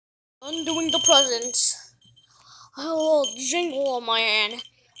Undoing the presents. I have a little jingle on my hand.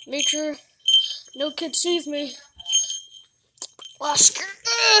 Make sure no kid sees me. Last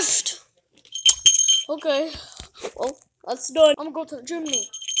gift. Okay. Well, that's done. I'm gonna go to the chimney.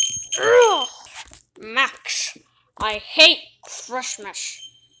 Ugh. Max, I hate Christmas.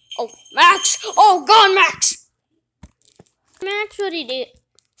 Oh, Max! Oh, gone, Max! Max, what did he do?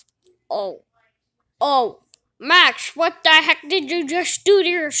 Oh, Max, what the heck did you just do to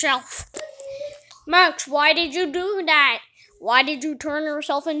yourself? Max, why did you do that? Why did you turn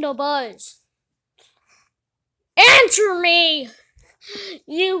yourself into Buzz? Answer me,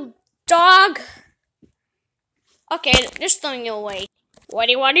 you dog! Okay, just throwing you away. What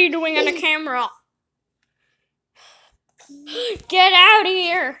are you doing on the camera? Get out of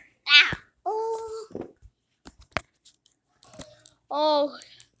here! Oh,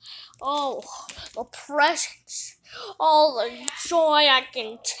 the presents. All the joy I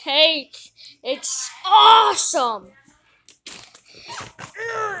can take. It's awesome!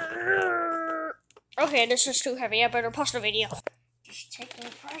 Okay, this is too heavy. I better pause the video. Just taking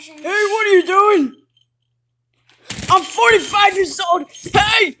presents. Hey, what are you doing? I'm 45 years old.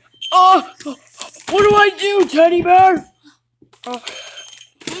 Hey! What do I do, teddy bear?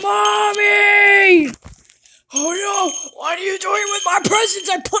 Mommy! Oh no! What are you doing with my presents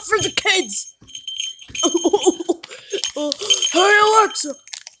I put for the kids? Hey Alexa,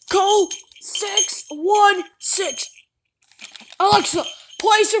 call 616. Alexa,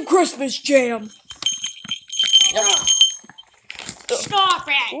 play some Christmas jam. Stop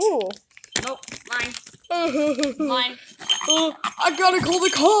it! Ooh. Nope, mine. Mine. I gotta call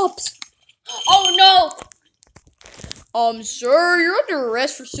the cops. Oh no! Sir, you're under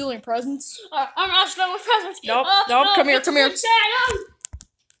arrest for stealing presents. I'm not stealing presents. Nope, come here.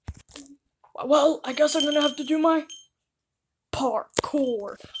 Well, I guess I'm gonna have to do my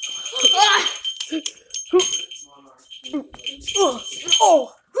parkour.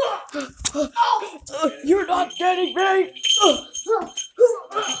 You're not getting me!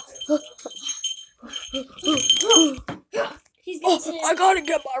 I gotta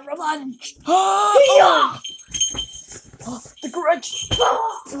get my revenge! The grinch!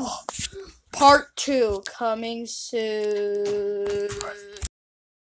 Part 2 coming soon.